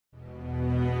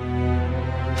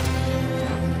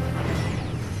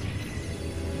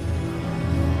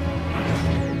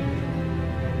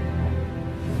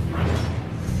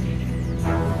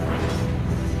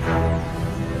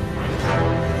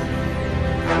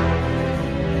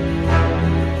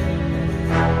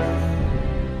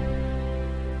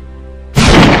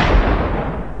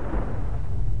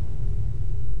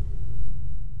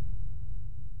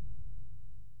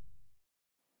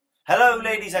Hello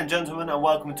ladies and gentlemen, and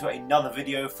welcome to another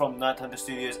video from Night Hunter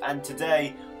Studios, and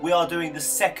today we are doing the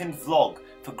second vlog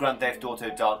for Grand Theft Auto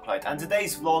Darklight. And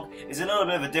today's vlog is a little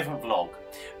bit of a different vlog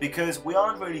because we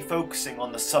aren't really focusing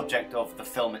on the subject of the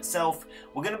film itself.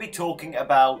 We're going to be talking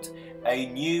about a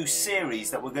new series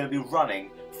that we're going to be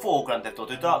running for Grand Theft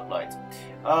Auto Darklight.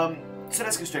 So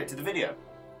let's get straight to the video.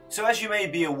 So as you may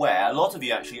be aware, a lot of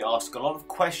you actually ask a lot of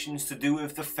questions to do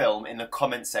with the film in the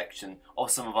comment section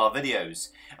of some of our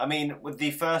videos. I mean, with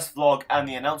the first vlog and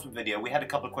the announcement video, we had a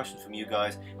couple of questions from you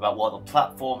guys about what the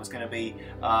platform is going to be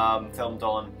filmed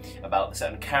on, about the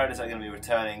certain characters that are going to be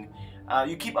returning.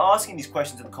 You keep asking these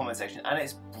questions in the comment section and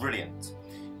it's brilliant.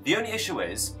 The only issue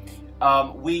is,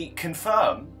 we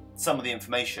confirm some of the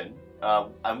information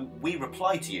and we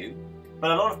reply to you, but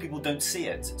a lot of people don't see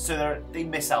it, so they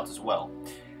miss out as well.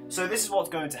 So this is what's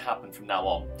going to happen from now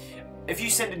on. If you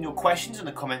send in your questions in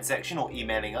the comment section or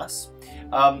emailing us,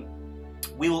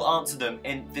 we will answer them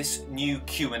in this new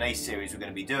Q&A series we're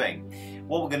going to be doing.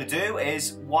 What we're going to do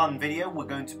is, one video, we're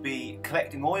going to be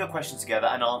collecting all your questions together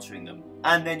and answering them.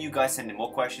 And then you guys send in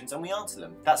more questions and we answer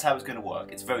them. That's how it's going to work.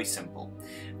 It's very simple.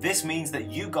 This means that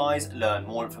you guys learn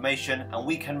more information and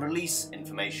we can release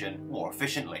information more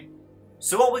efficiently.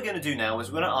 So what we're going to do now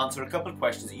is we're going to answer a couple of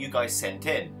questions that you guys sent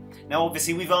in. Now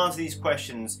obviously we've answered these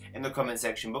questions in the comment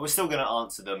section, but we're still going to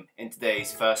answer them in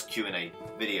today's first Q&A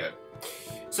video.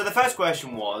 So the first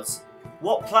question was,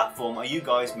 what platform are you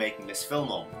guys making this film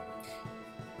on?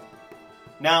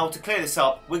 Now to clear this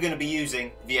up, we're going to be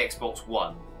using the Xbox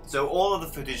One. So all of the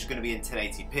footage is going to be in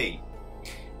 1080p.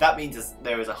 That means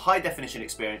there is a high definition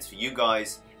experience for you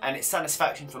guys, and it's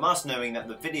satisfaction from us knowing that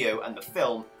the video and the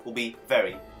film will be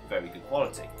very good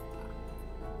quality.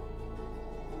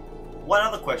 One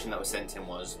other question that was sent in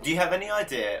was, do you have any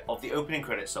idea of the opening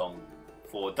credit song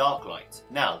for Darklight?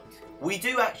 Now, we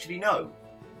do actually know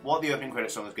what the opening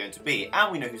credit song is going to be,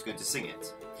 and we know who's going to sing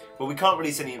it, but we can't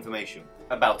release any information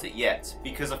about it yet,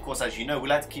 because of course, as you know, we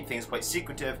like to keep things quite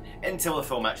secretive until the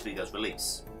film actually does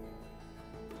release.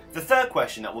 The third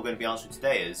question that we're going to be answering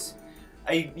today is,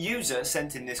 a user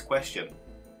sent in this question.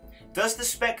 Does the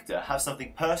Spectre have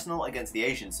something personal against the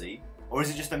agency, or is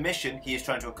it just a mission he is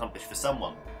trying to accomplish for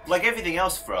someone? Like everything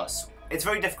else for us, it's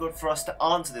very difficult for us to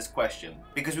answer this question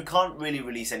because we can't really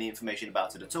release any information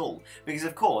about it at all. Because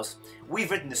of course, we've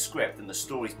written the script and the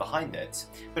stories behind it,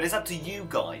 but it's up to you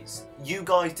guys. You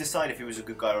guys decide if he was a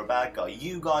good guy or a bad guy.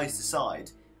 You guys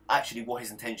decide actually what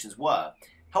his intentions were.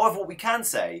 However, what we can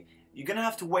say, you're going to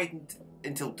have to wait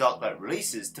until Darklight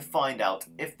releases to find out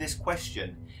if this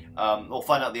question, or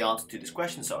find out the answer to this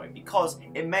question, sorry, because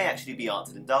it may actually be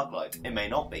answered in Darklight, it may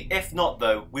not be. If not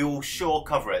though, we will sure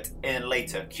cover it in a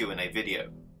later Q&A video.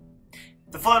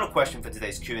 The final question for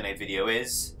today's Q&A video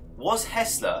is, was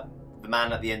Hessler, the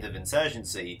man at the end of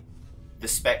Insurgency, the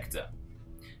Spectre?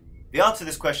 The answer to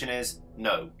this question is,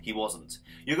 no, he wasn't.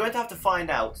 You're going to have to find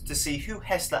out to see who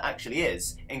Hessler actually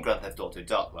is in Grand Theft Auto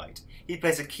Darklight. He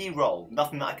plays a key role,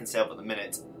 nothing that I can say about at the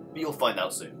minute, but you'll find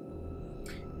out soon.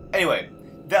 Anyway,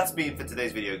 that's been for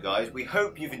today's video, guys. We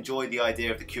hope you've enjoyed the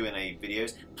idea of the Q&A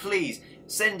videos. Please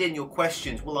send in your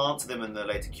questions, we'll answer them in the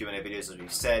later Q&A videos as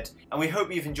we've said, and we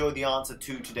hope you've enjoyed the answer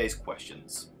to today's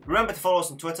questions. Remember to follow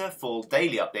us on Twitter for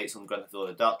daily updates on Grand Theft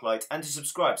Auto Darklight, and to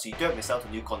subscribe so you don't miss out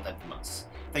on new content from us.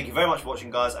 Thank you very much for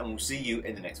watching, guys, and we'll see you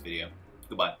in the next video.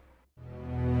 Goodbye.